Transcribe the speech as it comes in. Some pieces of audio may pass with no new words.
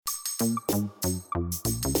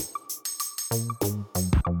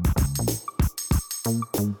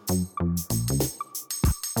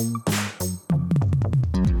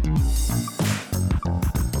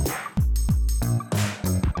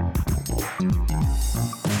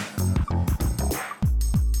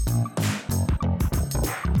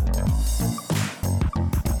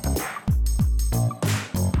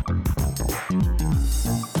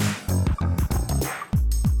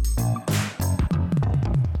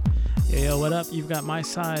What up? You've got My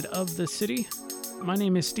Side of the City. My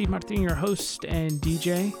name is Steve Martin, your host and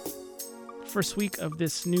DJ. First week of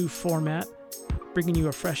this new format, bringing you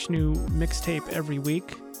a fresh new mixtape every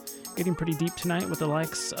week. Getting pretty deep tonight with the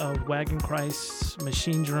likes of Wagon Christ,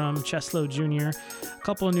 Machine Drum, Cheslow Jr., a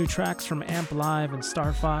couple of new tracks from Amp Live and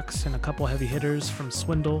Star Fox, and a couple heavy hitters from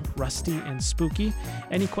Swindle, Rusty, and Spooky.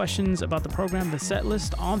 Any questions about the program, the set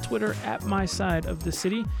list, on Twitter at My Side of the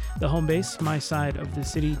City, the home base,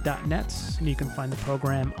 mysideofthecity.net, and you can find the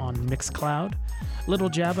program on Mixcloud. Little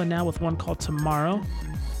Jabba now with one called Tomorrow,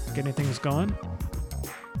 getting things going.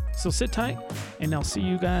 So sit tight, and I'll see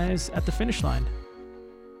you guys at the finish line.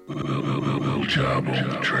 Little job on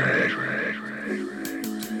the track.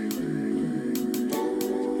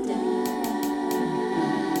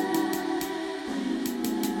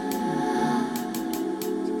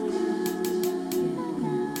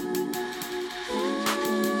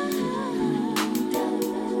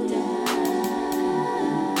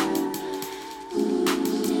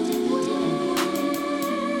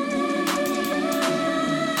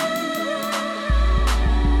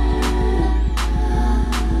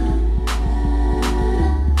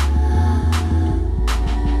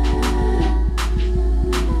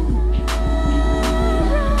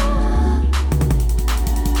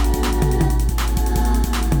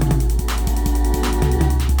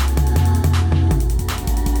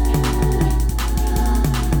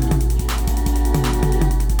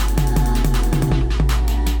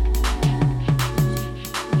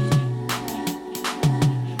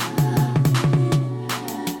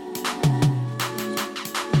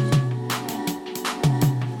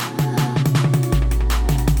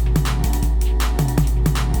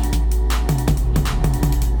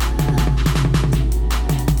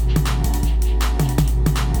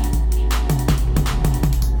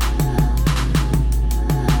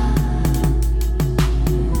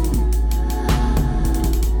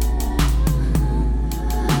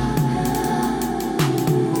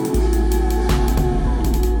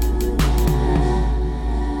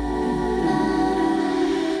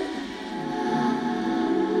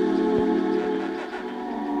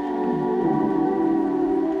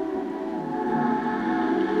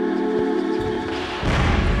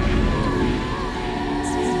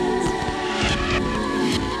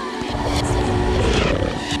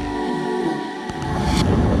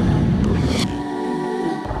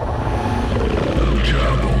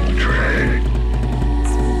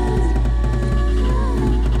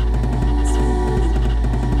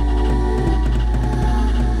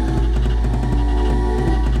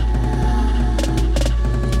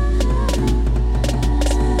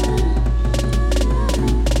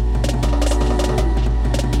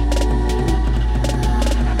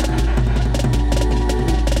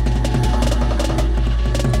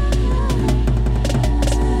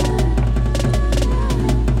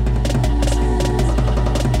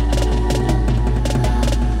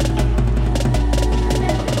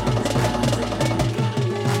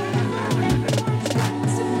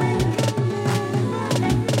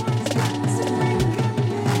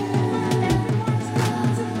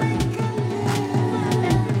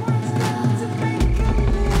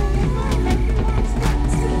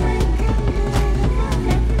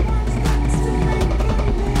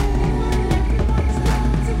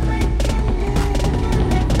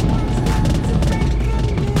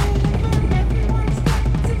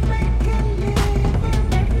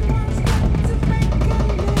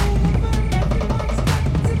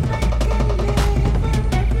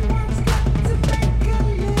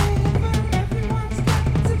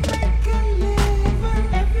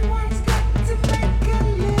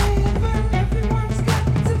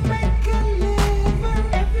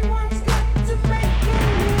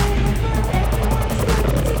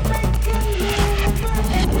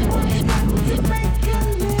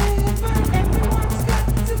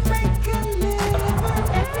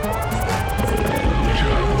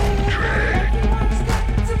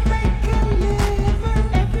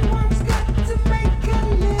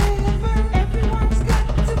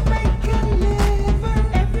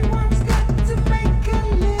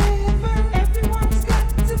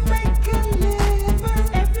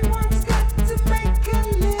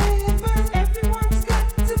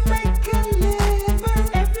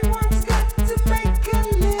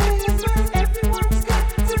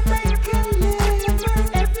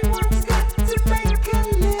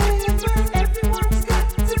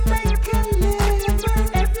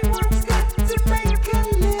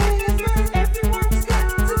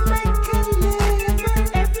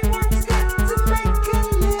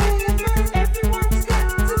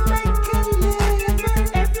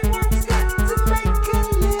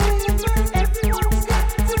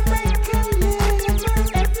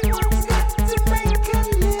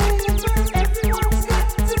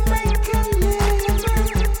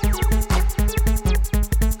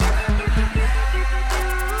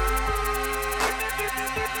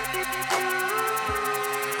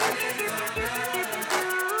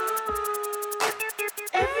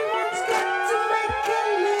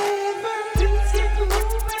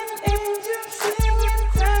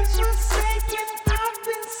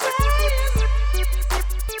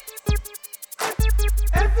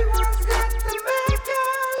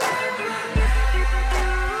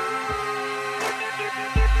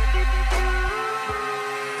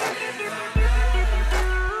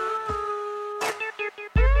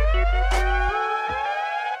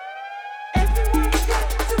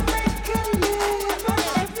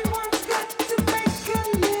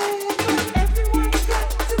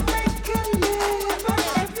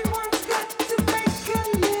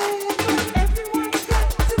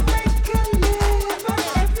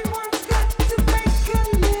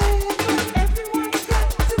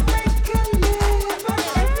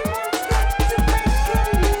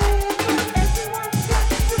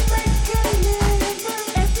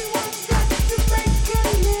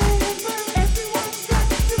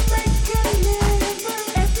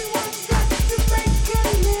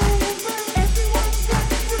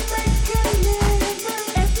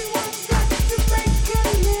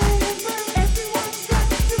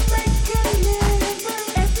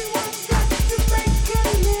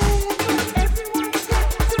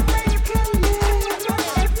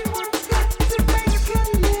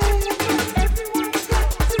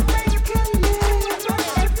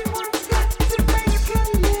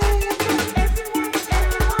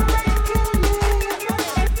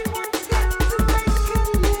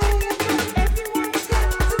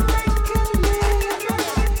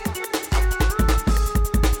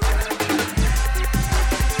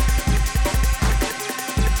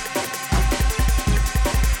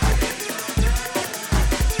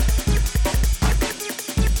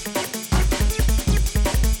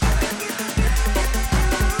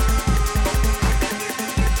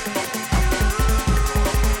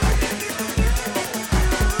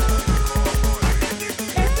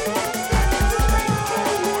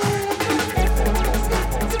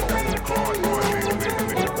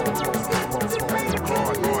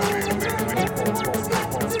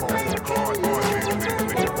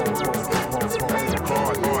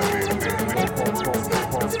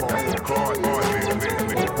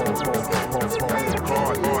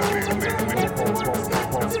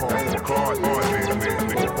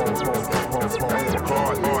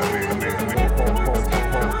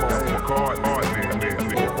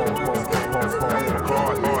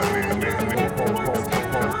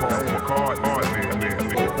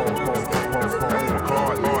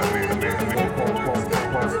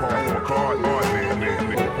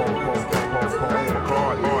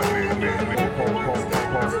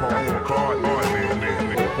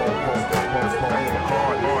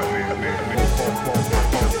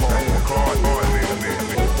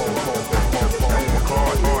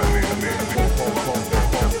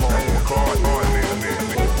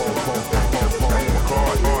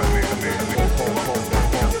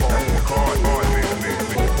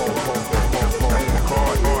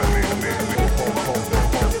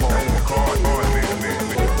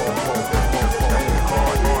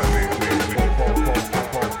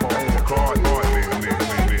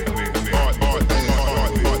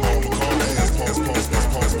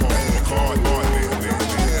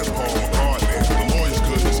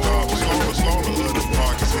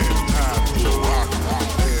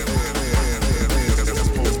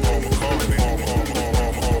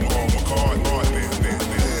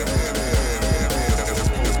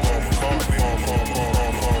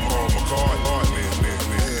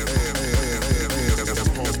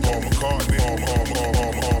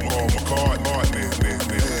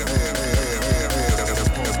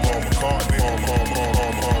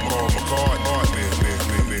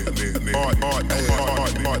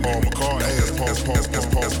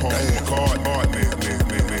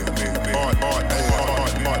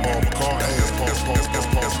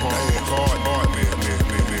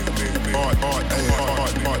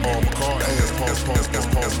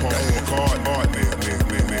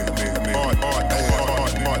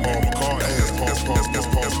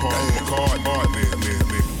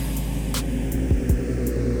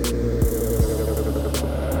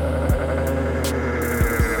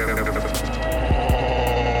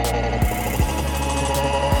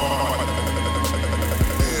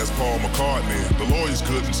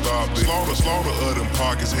 Couldn't stop it. Slaughter of them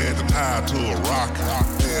pockets had to tie to a rock.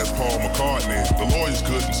 Ask Paul McCartney. The lawyers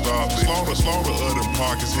couldn't stop it. Slaughter of them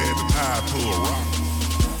pockets had to tie to a rock.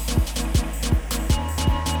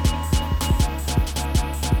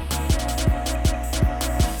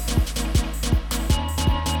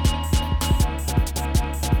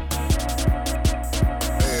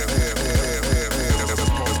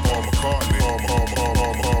 Paul McCartney.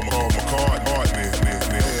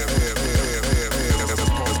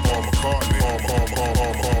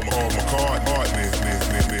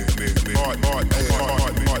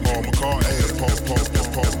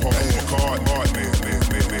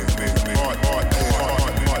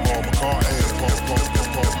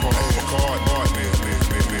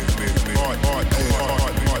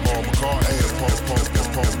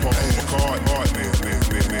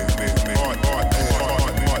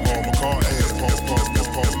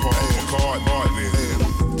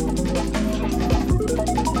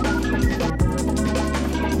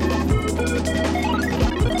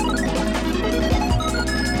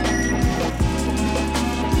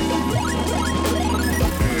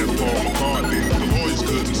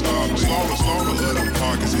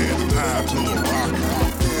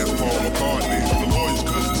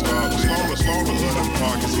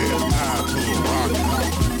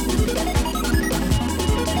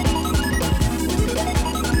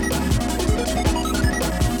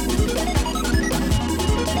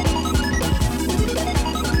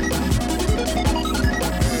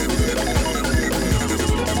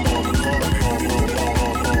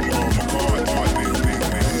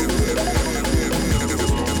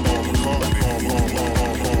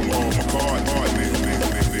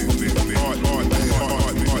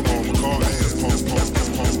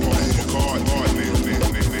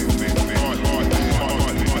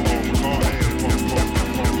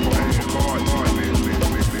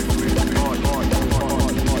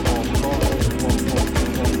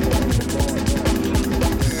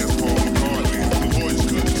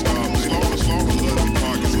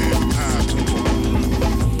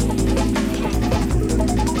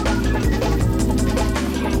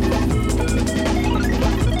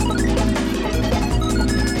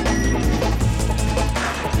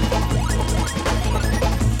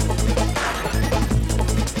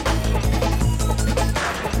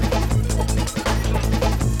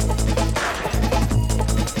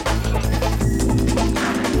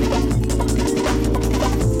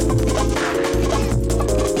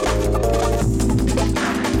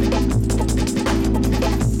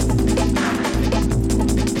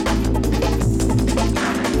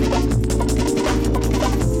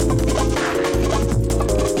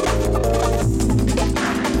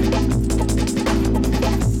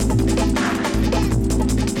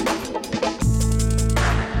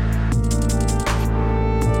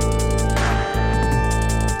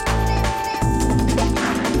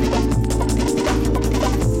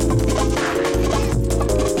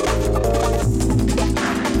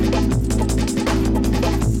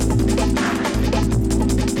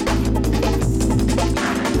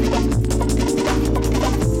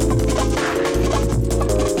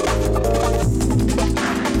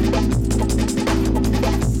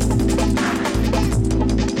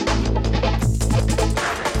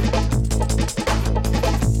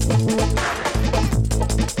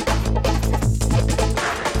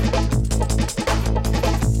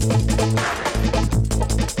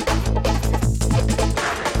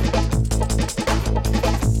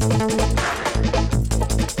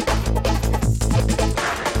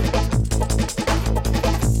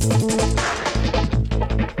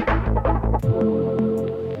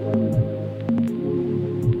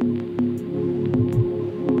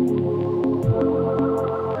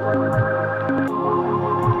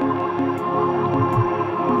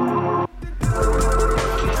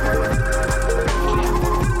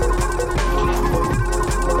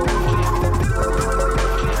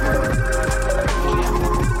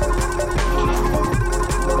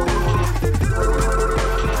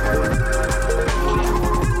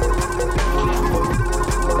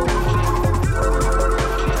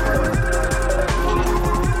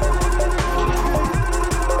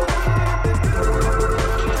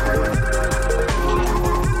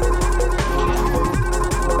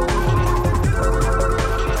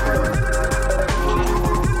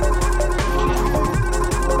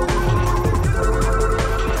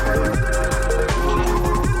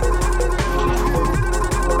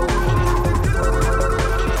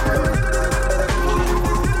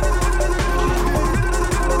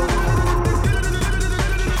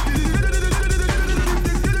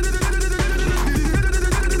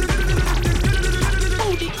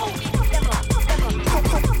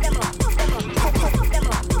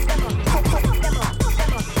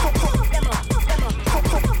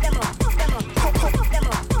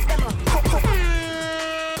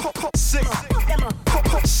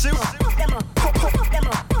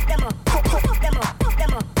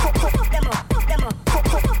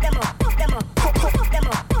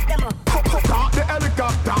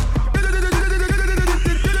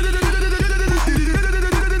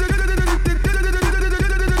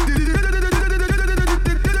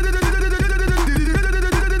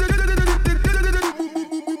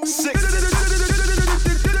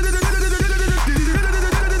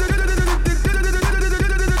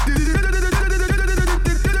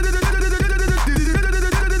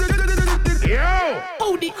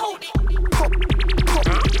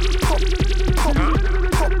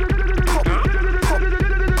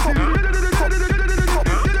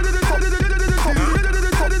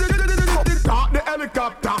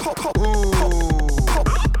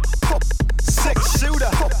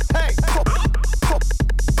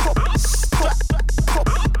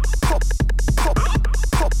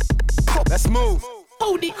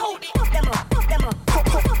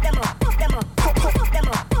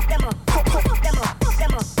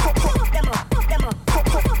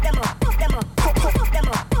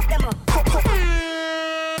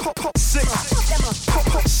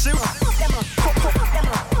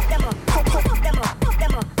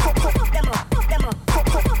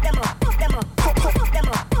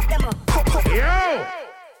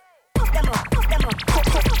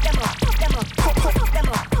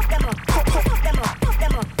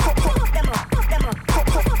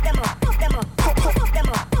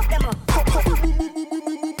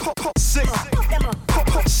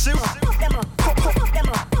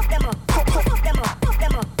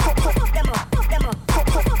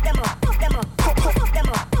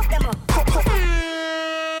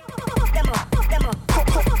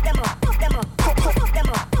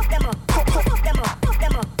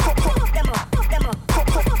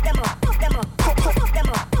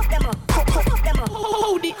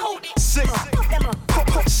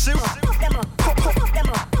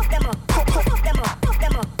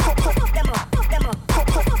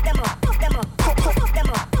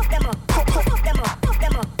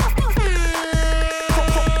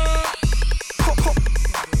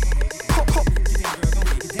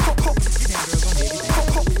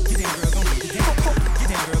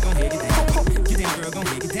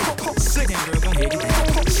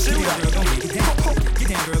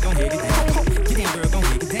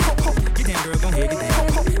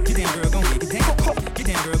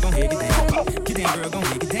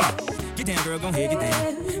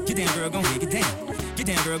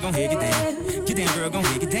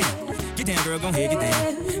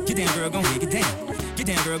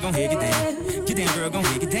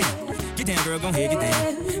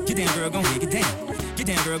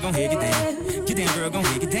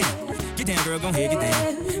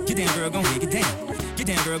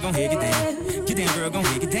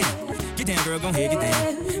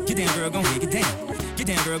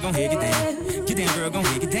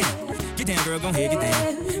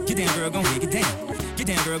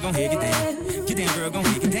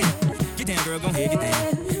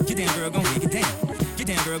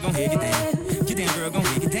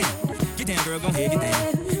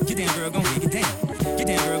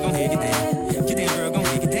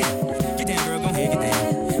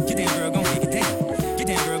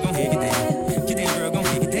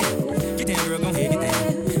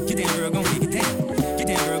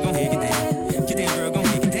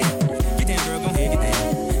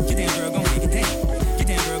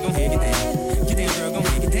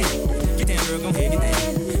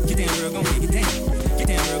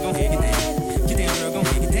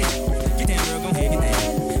 Get down, girl,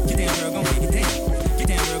 gon'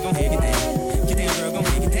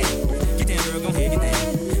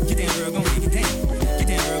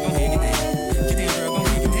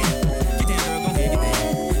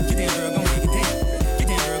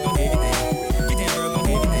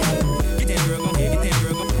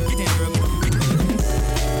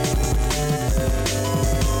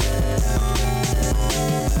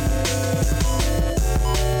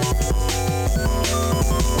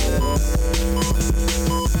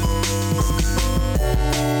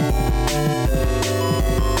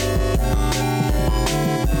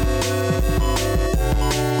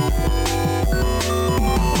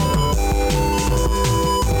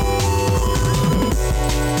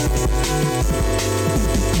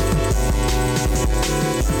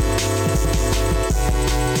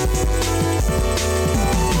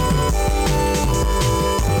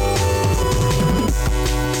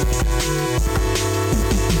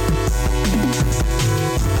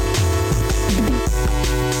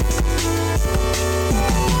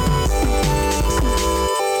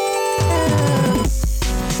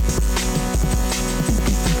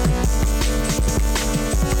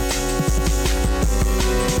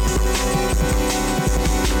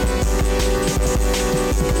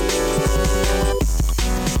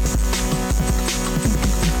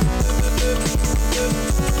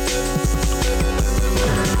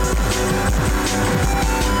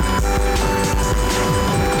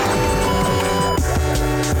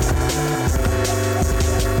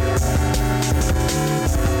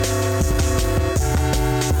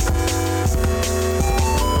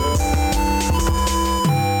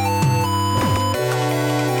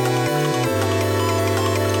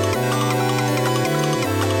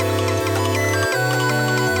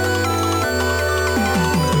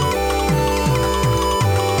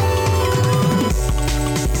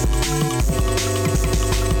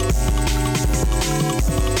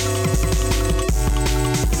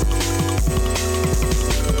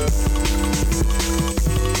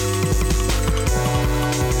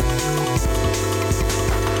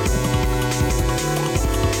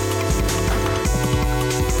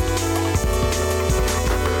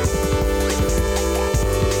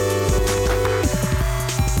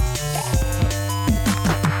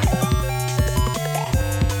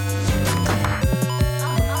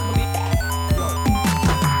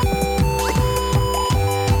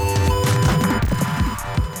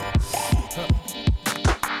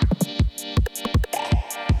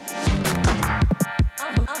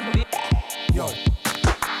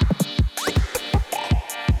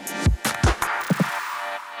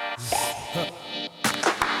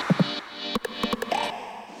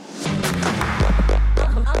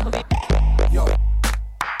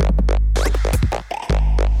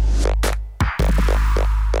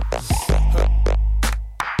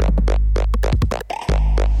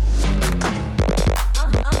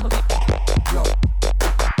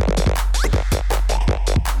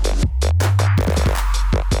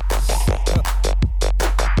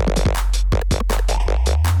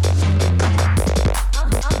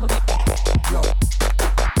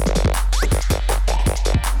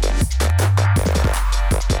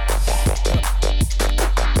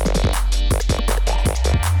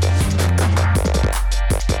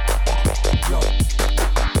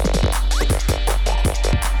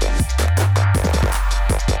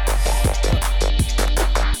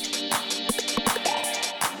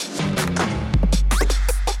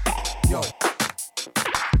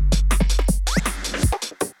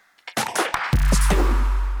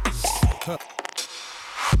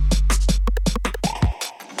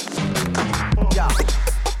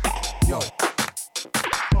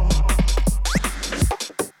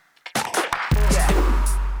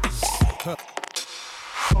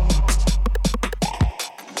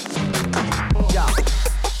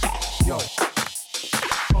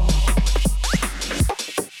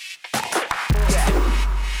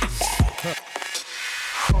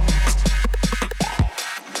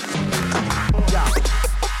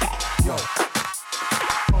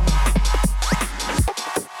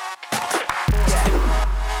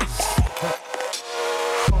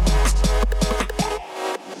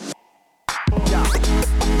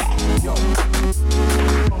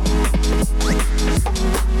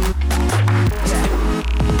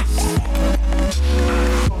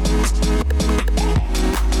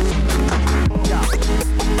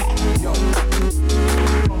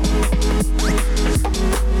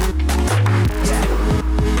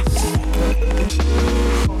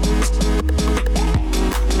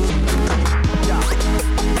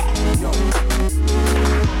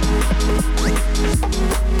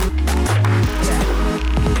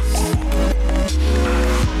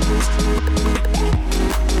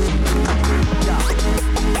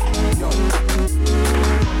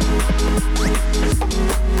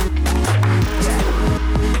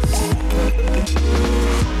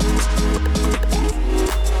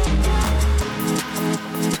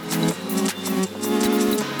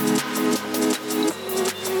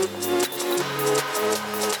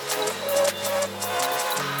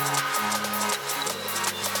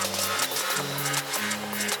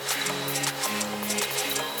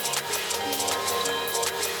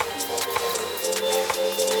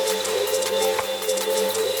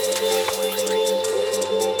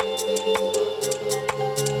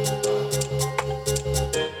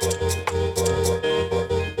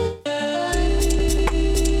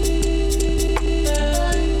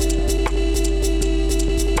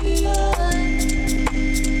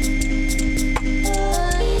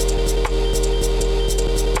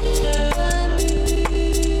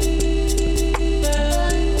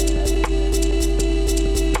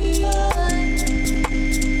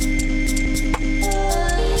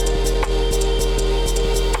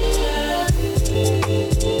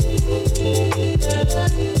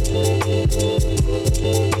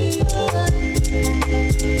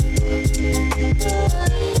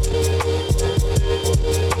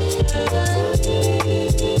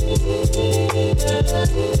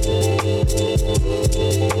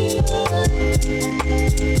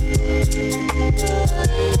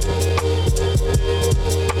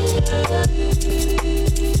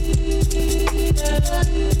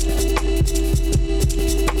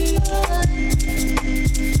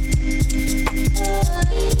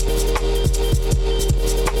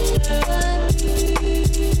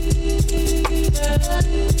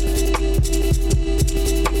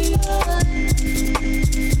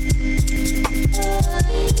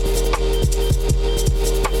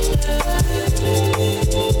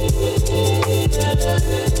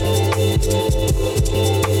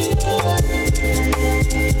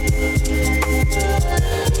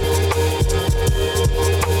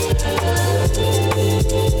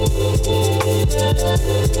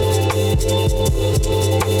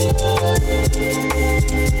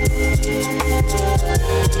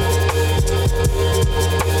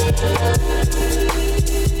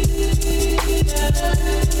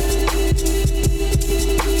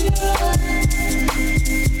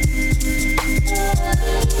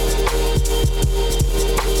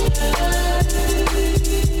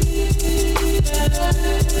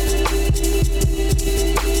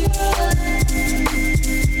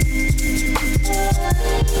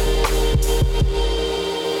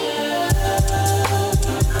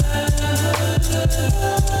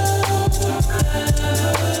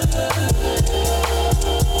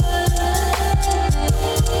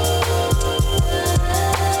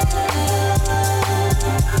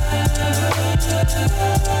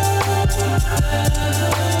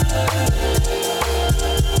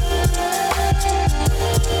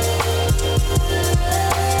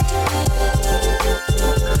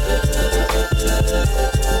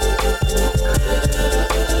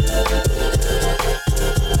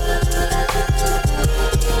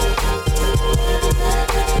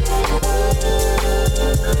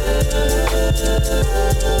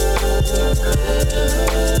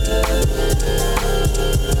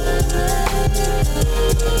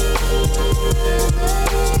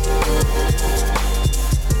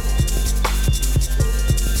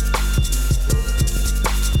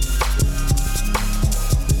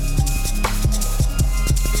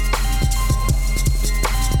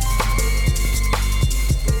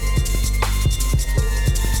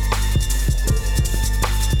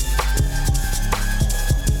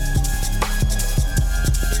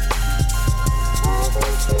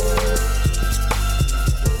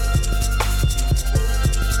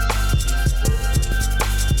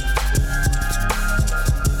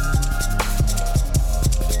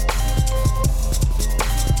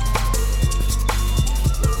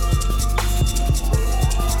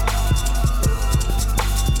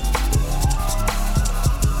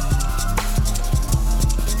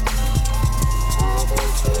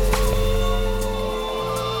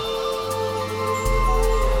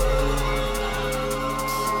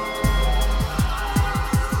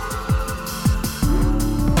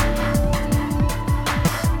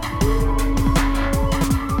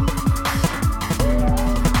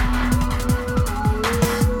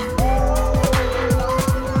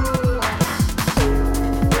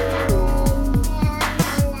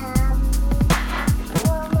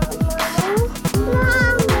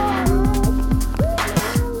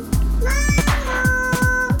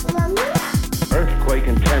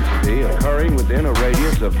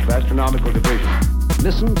 Astronomical Division.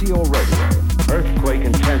 Listen to your radio. Earthquake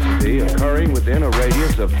intensity occurring within a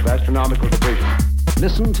radius of Astronomical Division.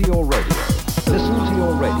 Listen to your radio. Listen to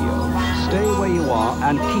your radio. Stay where you are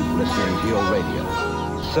and keep listening to your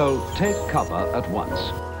radio. So take cover at once.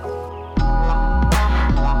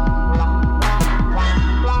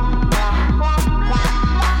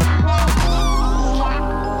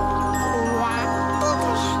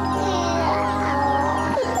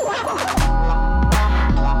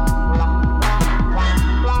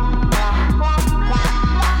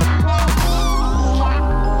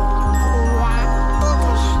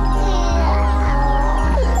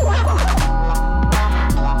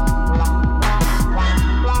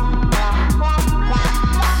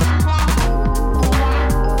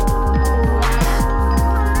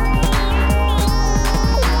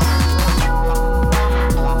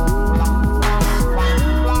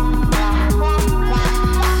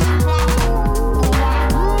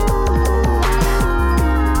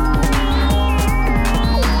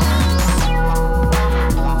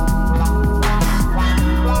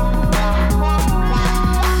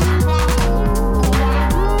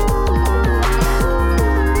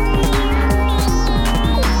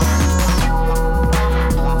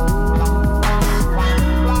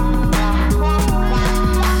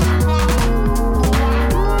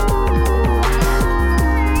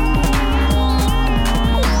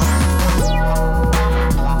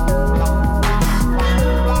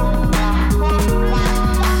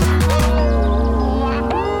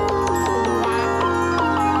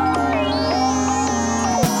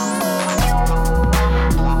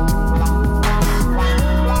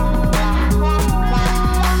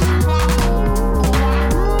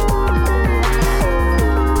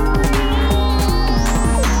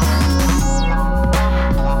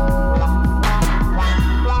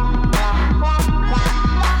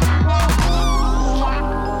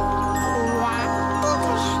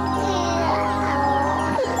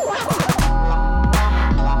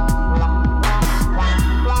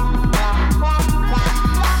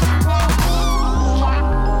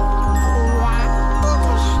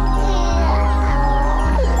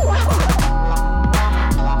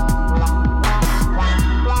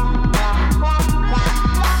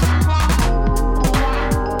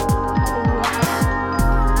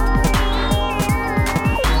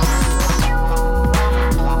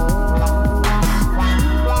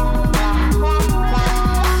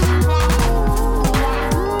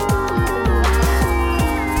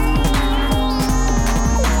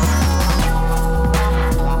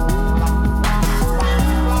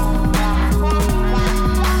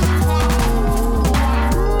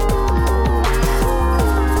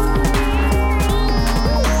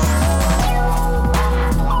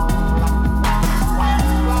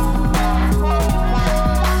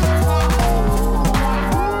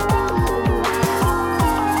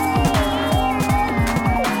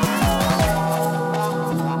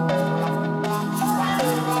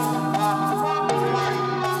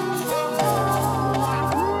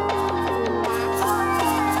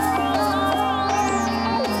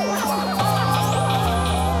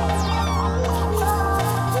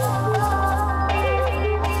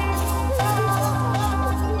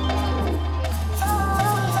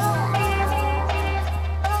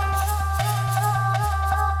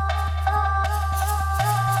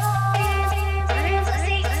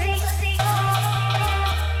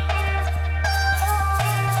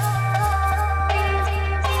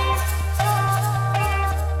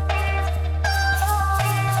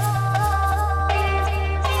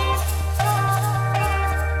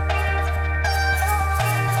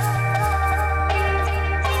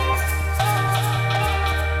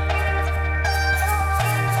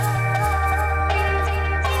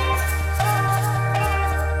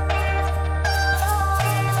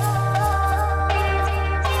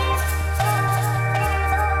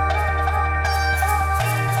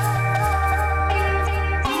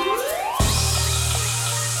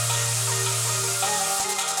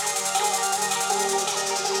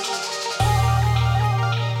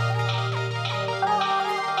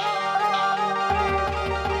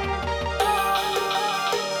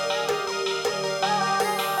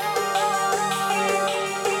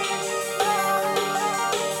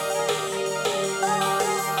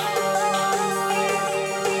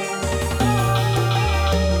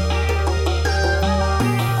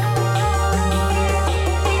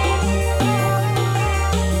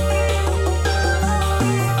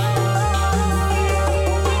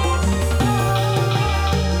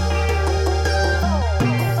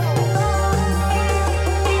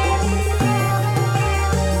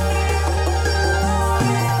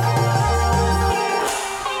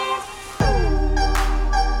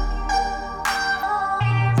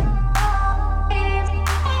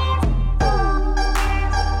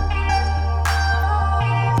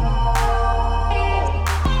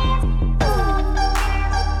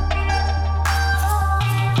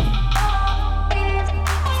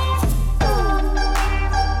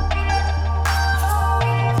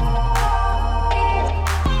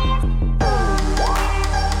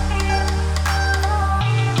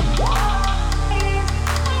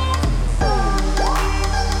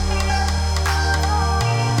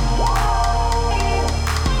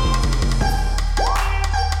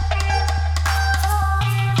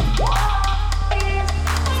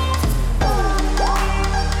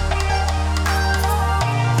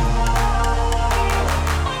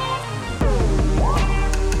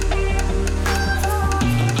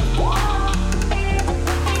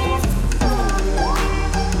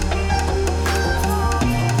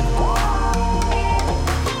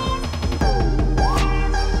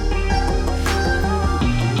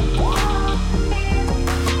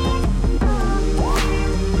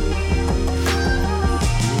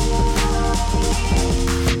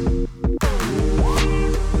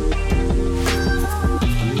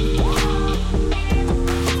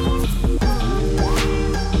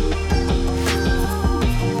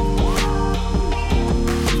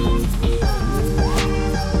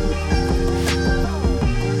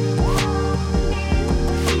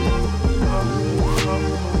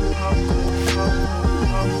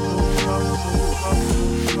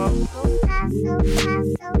 Do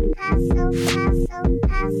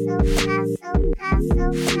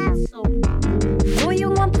you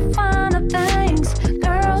want the finer things?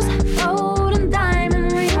 Girls, gold and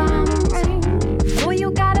diamond rings. Do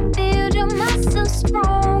you gotta build your muscle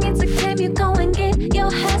strong? It's a game, you go and get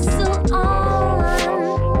your hustle on.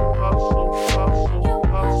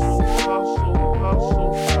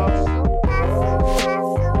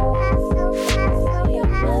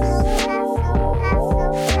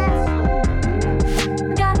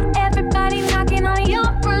 Got everybody knocking on your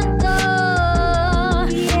front door.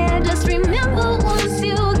 Yeah, just remember once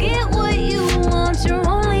you get what you want, you're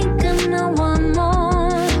only gonna want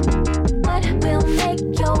more. What will make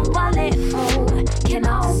your wallet full can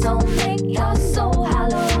also make your soul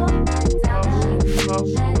hollow.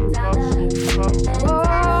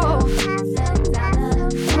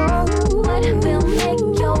 What will make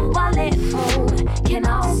your wallet full can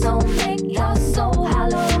also make your soul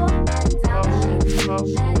hollow.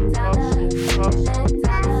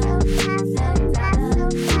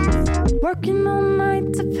 Working all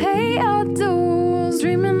night to pay our dues,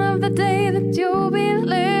 dreaming of the day that you'll be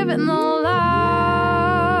living the life.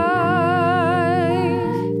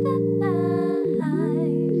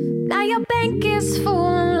 Now your bank is full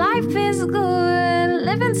and life is good,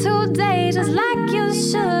 living today just like you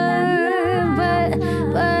should.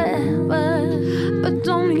 But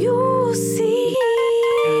don't you see?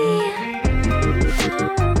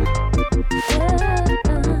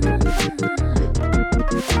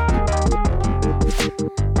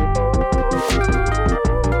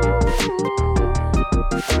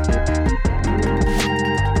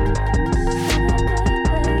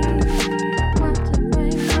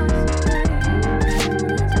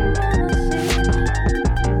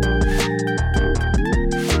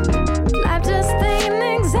 Life just ain't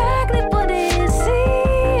exactly what it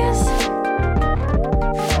seems.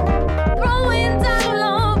 Throwing down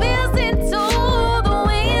love is into the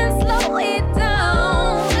wind, slow it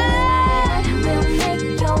down. What will make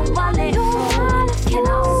your wallet full can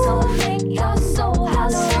also make your soul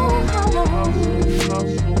hollow. What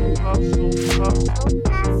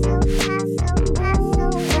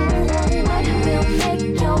will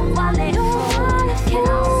make your wallet full can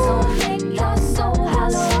also make your soul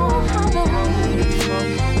hollow.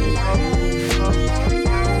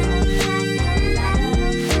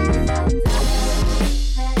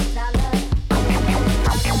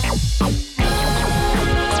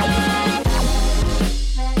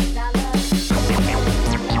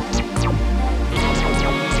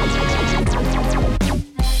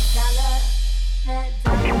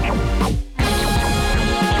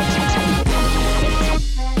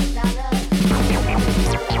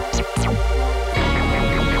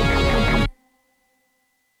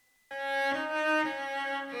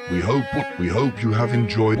 We hope you have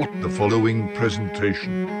enjoyed the following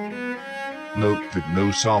presentation. Note that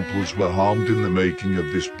no samples were harmed in the making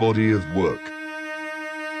of this body of work.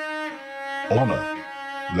 Honor,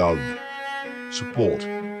 love, support,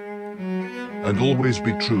 and always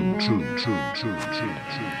be true.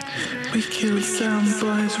 We kill sound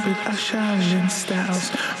boys with our shouting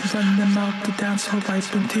styles. Run them out the dance hall,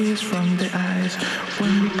 wiping tears from their eyes.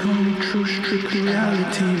 When we come true, strictly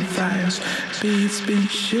reality vibes. Beats been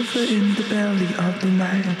shiver in the belly of the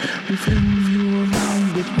night. We fling you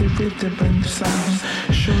around with the rhythm and the sound.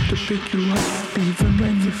 Sure to pick you up even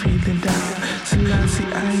when you're feeling down. Selassie,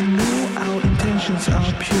 I know our intentions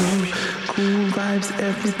are pure. Cool vibes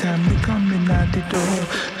every time we come in at the door.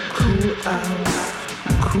 Cool out.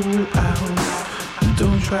 Cool out,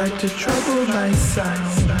 don't try to trouble my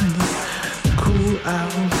sound. Cool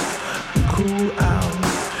out,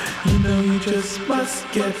 you know you just must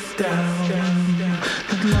get down.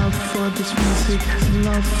 Love for this music,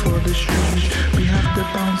 love for the street. We have to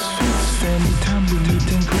bounce streets anytime we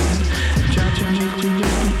meet and greet. Judge and make you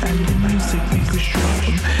ready and the music make you strong.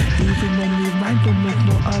 Even when you might don't make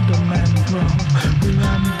no other man wrong. We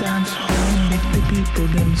run dance hall, make the people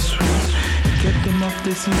them sweet. Get them off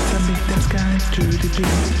the seats and make them skies to the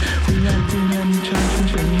beat. We ranting and chanting,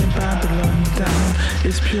 bringing Babylon down.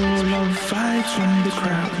 It's pure love vibes from the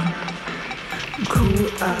crowd.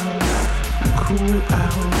 Cool out,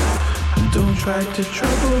 don't try to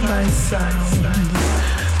trouble my sound.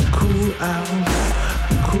 Cool out,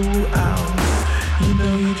 you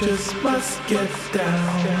know you just must get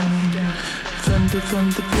down. Thunder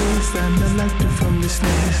from the bass and the laughter from the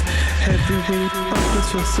snares. Heavyweight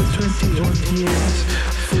upwards was for 20 odd years.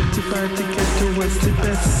 45 to get to what's the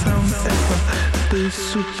best sound ever. They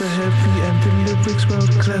super heavy and the lyrics well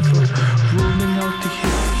clever. Rolling out the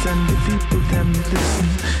hits and the people them listen.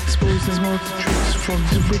 Exposing all the tricks from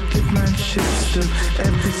the wicked man shifts.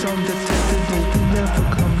 Every sound detected will never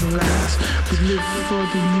come last. We live for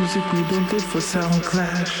the music, we don't live for sound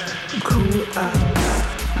clash. Cool out,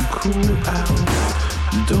 cool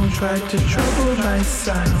out. Don't try to trouble my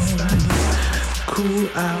sound. Cool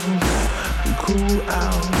out, cool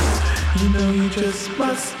out. You know you just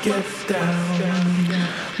must get down.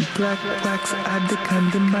 Black's addict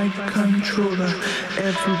and the mic controller.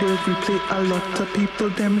 Everywhere we play, a lot of people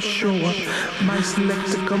them show up. My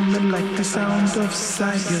selector coming like the sound of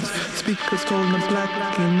science. Speakers told the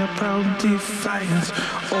black in a proud defiance.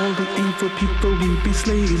 All the evil people we be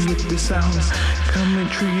slaying with the sounds. Coming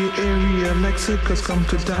through your area like circus come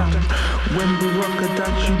to down. When we rock a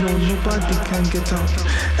dance, you know nobody can get out.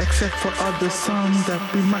 Except for other songs that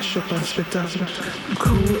we mash up and spit out.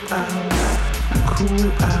 Cool out,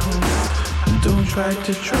 cool out. Don't try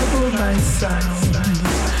to trouble my sound.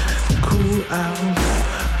 Cool out,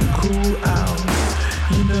 cool out.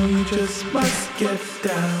 You know you just must get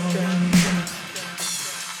down.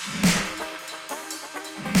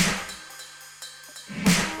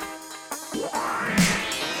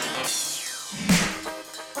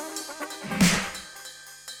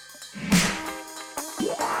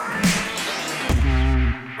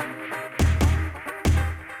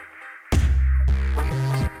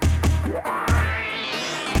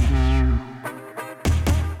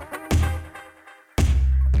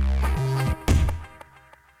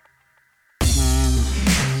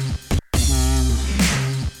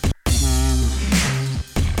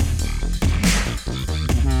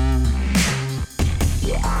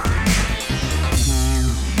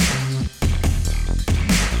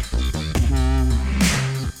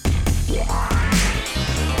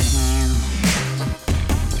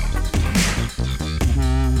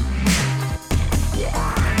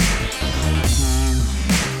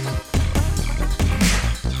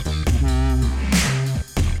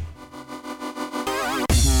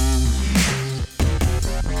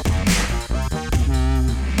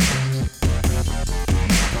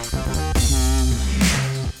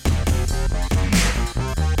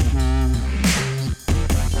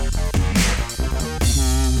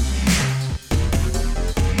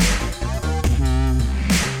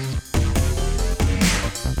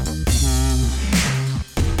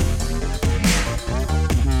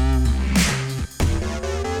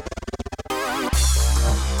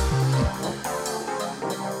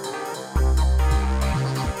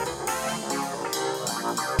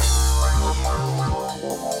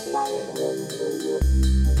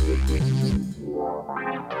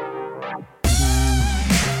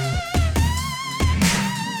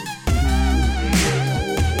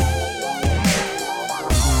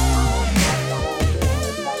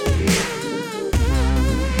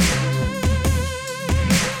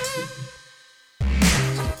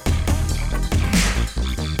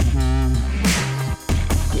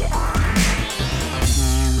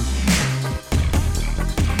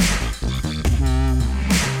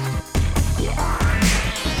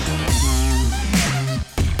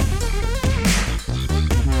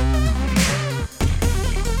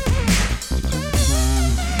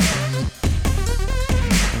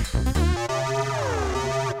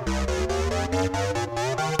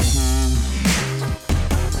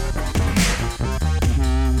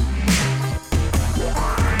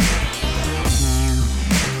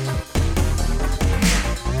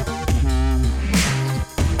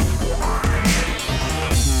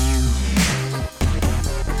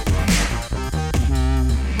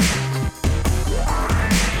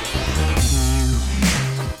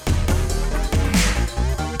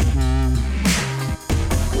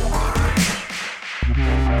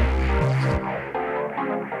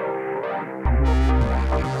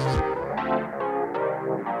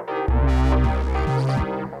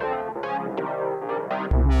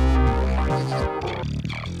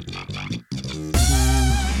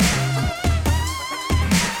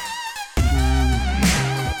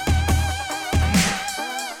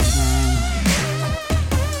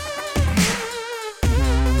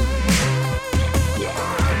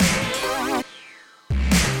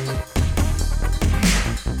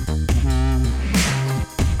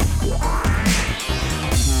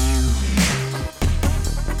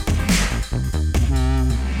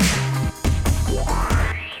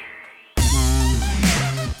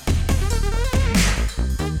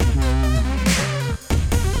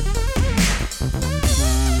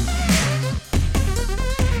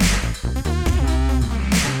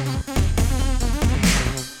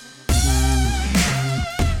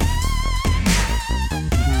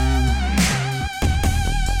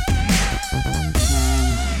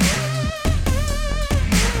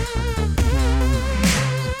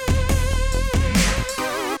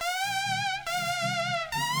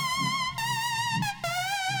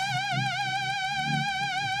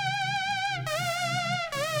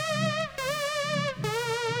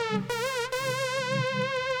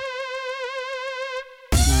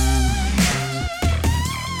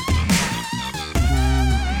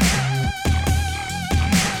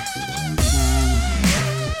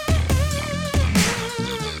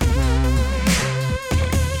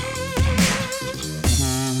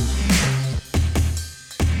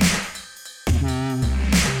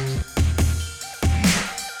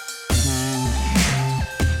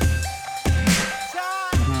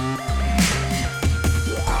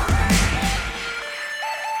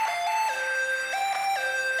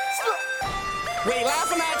 We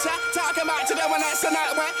laughing at ya, talking about you doing this and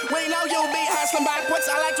that way. We know you be hustling backwards,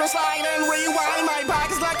 electro slide and rewind. My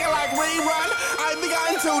pockets looking like rerun. I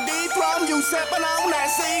begun to dethrone you, sipping on that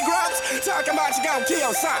Seagrams. Talking about you gon' kill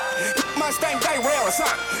son. Must think they real or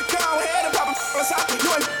something. Go ahead and pop a something. You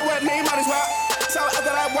ain't with me, might as well. So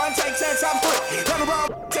after that one, take 10, I'm free. Let the road,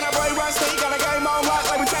 till that boy rusty. Got a game on lock,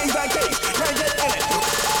 like we change that keys. Can't get in it.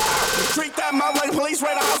 Treat that mouth like the police,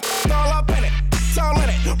 raid the house, all up in it. It's all in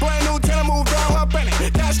it. Brand new tenant moved all up in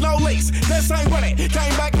it. That's no lease. This ain't with it.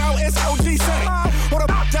 Came back now, it's OG City. What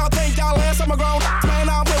the f y'all think y'all is? I'm a grown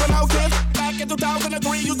man out here with no kids. Back in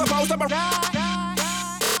 2003, used to post up a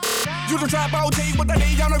you the trap OG with the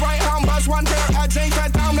D on the right home bus. One pair of jeans,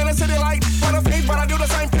 cut down in the city like for the feet. But I do the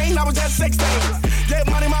same thing, I was just 16. Get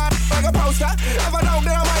money, man, like a poster. If I don't,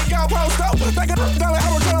 then I might go post up. Back a dollar,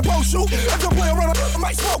 I was trying to post you. If you play around, I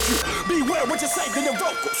might smoke you. Beware what you say in your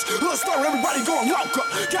vocals. Little story, everybody going local.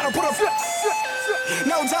 Gotta put a flip.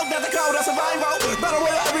 No joke, that's the code of survival. Better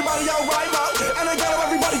with everybody, yo, rival. And I gotta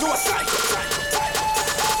everybody do a cycle.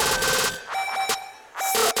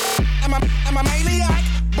 I'm a maniac.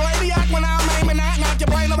 Brainiac when I'm aiming at. Knock your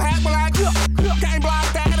brain up, hack black. Can't block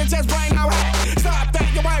that, it's just brain no hack. Stop that,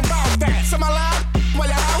 you ain't boss that. So my life, where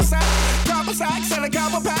your house at? Couple sacks and a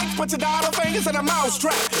couple packs. Put your dollar fingers in a mouse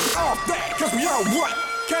trap. Off that, cause we on what?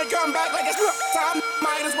 Can't come back like it's time.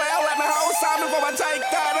 Might as well let me hold time before I take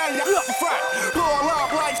that and you front. Roll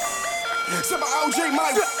up like some OG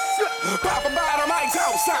mic. Pop a bottle, my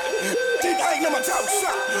toe, son. Keep hating on my toe,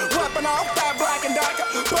 son. Weapon off that black and darker.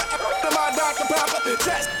 Put to my Dr. Pepper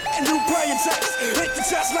chest. And you playing chess. Hit the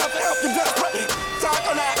chest now to help you desperate. Talk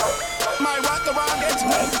on that. Might rock around into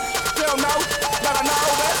me. Still know that I know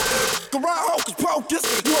this. Garage hocus pocus.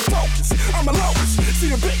 You a focus. I'm a locus. See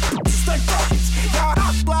the big stay focused. Y'all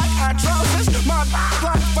hot black atrocious. My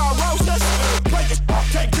black ferocious. Break it,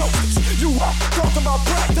 take doses. You talk about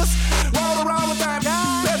practice. Roll around with that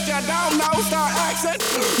guy. If you don't know, start accent.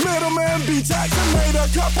 Middleman B. Jackson made a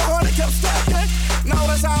couple hundred, kept stacking.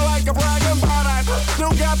 Notice I like a bragging, but I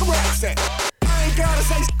still got the accent. I ain't gotta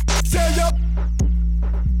say tell you.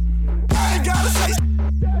 I ain't gotta say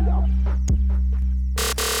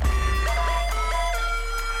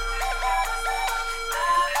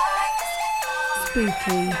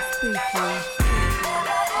spooky.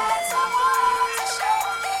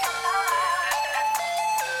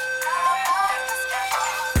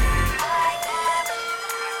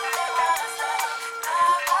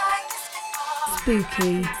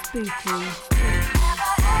 Spooky.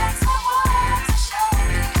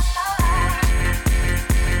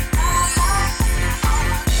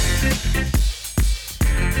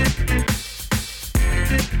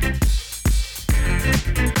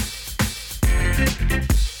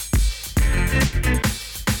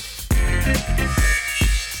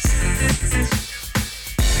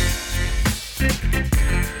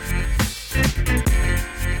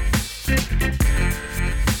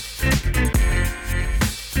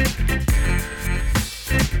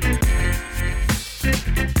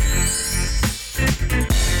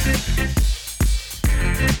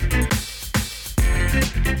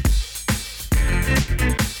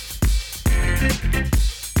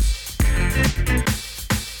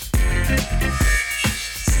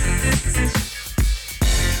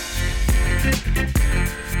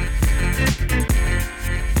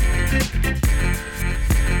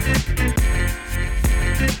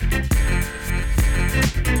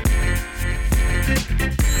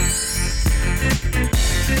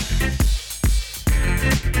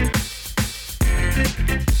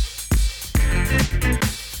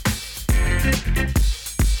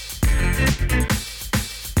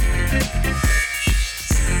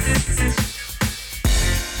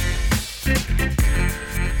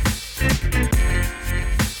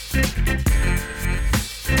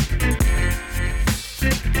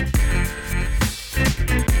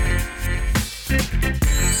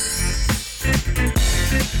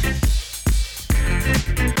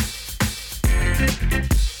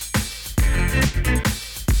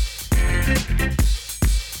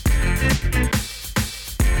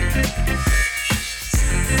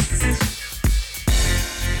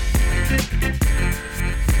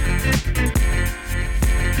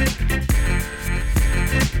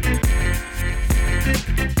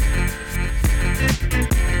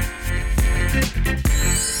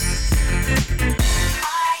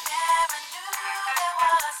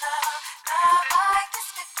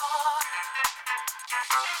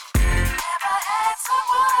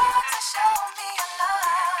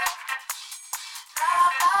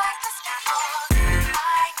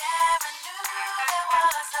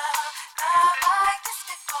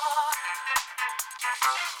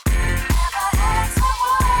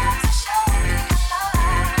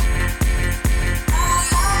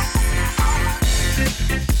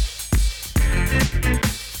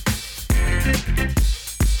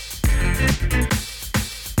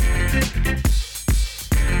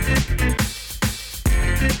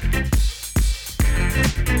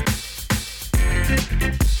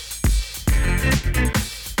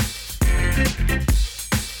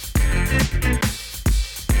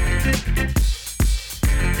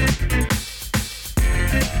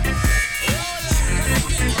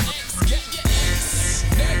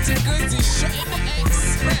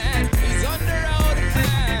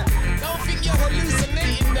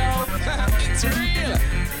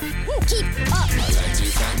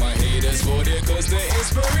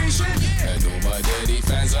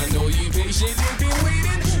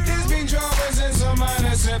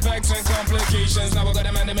 Now I got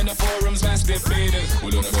them and them in the forums, mass debating.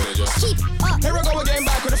 We don't know just keep up. Here I go again,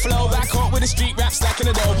 back with the flow, back up with the street rap, stacking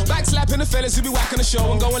the dough. Back slapping the fellas who be whacking the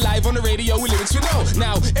show and going live on the radio with lyrics we know.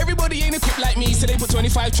 Now, everybody ain't equipped like me, so they put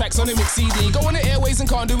 25 tracks on a mix CD. Go on the airways and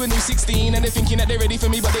can't do a new 16, and they're thinking that they're ready for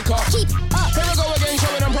me, but they can't keep up. Here I go again,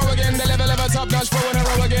 showing them pro again, the level of a top notch, pro in a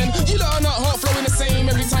row again. You lot are not hot, flowing the same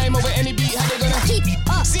every time over any beat, how they gonna keep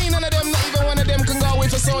up? See, none of them, not even one of them can go away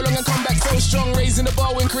for so long and come back so strong, raising the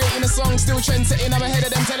bar when creating a song, still trendsetting, I'm ahead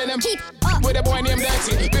of them, telling them keep up with a boy named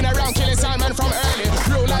Dirty. Been around killing sound man from early.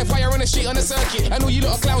 Real life fire on the street on the circuit. I know you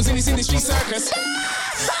lot are clowns in this industry circus.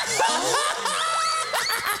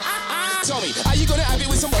 Tell me, how you gonna have it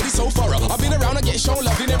with somebody so thorough? I've been around and get shown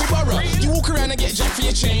love in every borough. You walk around and get jacked for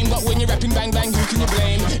your chain, but when you're rapping bang bang, who can you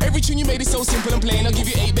blame? Every tune you made is so simple and plain. I'll give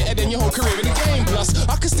you 8 better than your whole career in the game. Plus,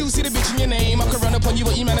 I can still see the bitch in your name. I can run up on you,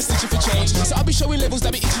 but you man are stitching for change. So I'll be showing levels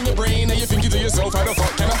that be itching your brain, and you think you to yourself, how the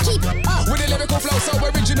fuck can I keep up with the lyrical flow so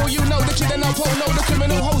original? You know the kid and I'm pole, know the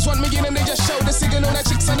criminal hoes want me in and they just show the signal that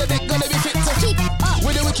chicks on the dick gonna be fit to keep up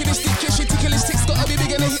with the wickedest stick, she ticklish ticks gotta be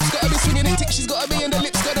big and the hips gotta be swinging it tick, she's gotta be in the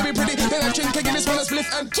lips gotta be pretty. Then I drink again, this one a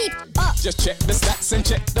spliff and keep up. Just check the stats and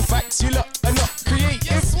check the facts. You lot are not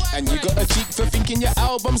creative, and you got a cheek for thinking your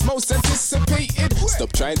album's most anticipated.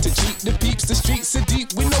 Stop trying to cheat the peeps, the streets are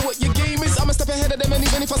deep. We know what your game is. I'm a step ahead of them, and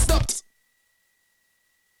even if I stopped,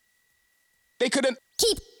 they couldn't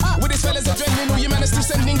keep up with this fella's adrenaline. All you man are still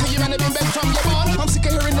sending, cause you man have been bent from your barn. I'm sick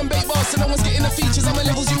of hearing them bait bars, so no one's getting the features. I'm a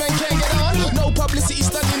levels you man can't get on. No publicity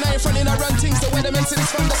studying, I in front and I run things. The weatherman said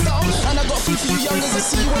it's from the start. And I got food for you youngers, I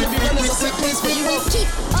see you wanna be runners. I said please, but you won't keep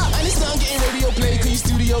up. And it's not I'm getting radio play, cause you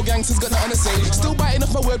studio gangsters got nothing to say. Still biting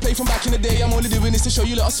off my wordplay from back in the day. I'm only doing this to show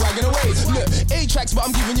you lot are swagging away. Look, 8 tracks, but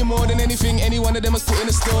I'm giving you more than anything any one of them has put in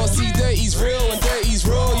the store. See, dirty's real and dirty's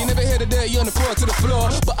raw. You never hear the dirty on the floor to the floor.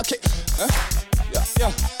 But I can't, Yo,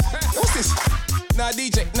 what's this? Nah,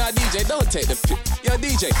 DJ, don't take the pic. Yo,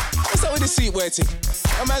 DJ, what's up with this sweet word thing?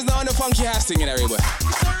 My man's not on the funky house thing in everywhere.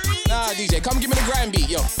 Nah, DJ, come give me the grind beat,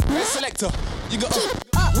 yo. Red selector, you got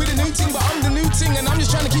with the new thing, but I'm the new thing, and I'm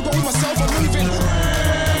just trying to keep up with myself. I'm moving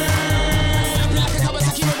like a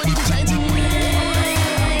Kawasaki, nobody be chatting to me.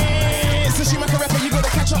 So she make a rapper, you gotta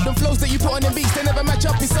catch up. Them flows that you put on them beats, they never match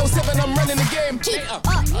up. It's so 7, I'm running the game. Keep up.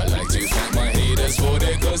 I like to thank my haters for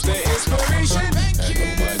their cause their inspiration. And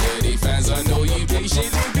all my dirty fans, I know you patiently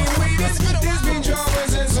been waiting. There's been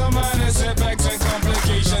dramas and some minor setbacks and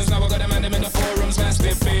complications. Now I got them and them in the forums, mass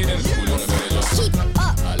debating. Who don't know just keep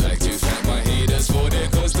up. I like to thank my haters for their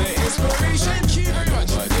cause their inspiration. And all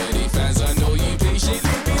my dirty fans, I know you patiently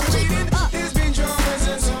been waiting. There's been dramas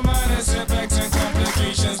and some minor setbacks and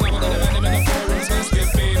complications. Now I got them and them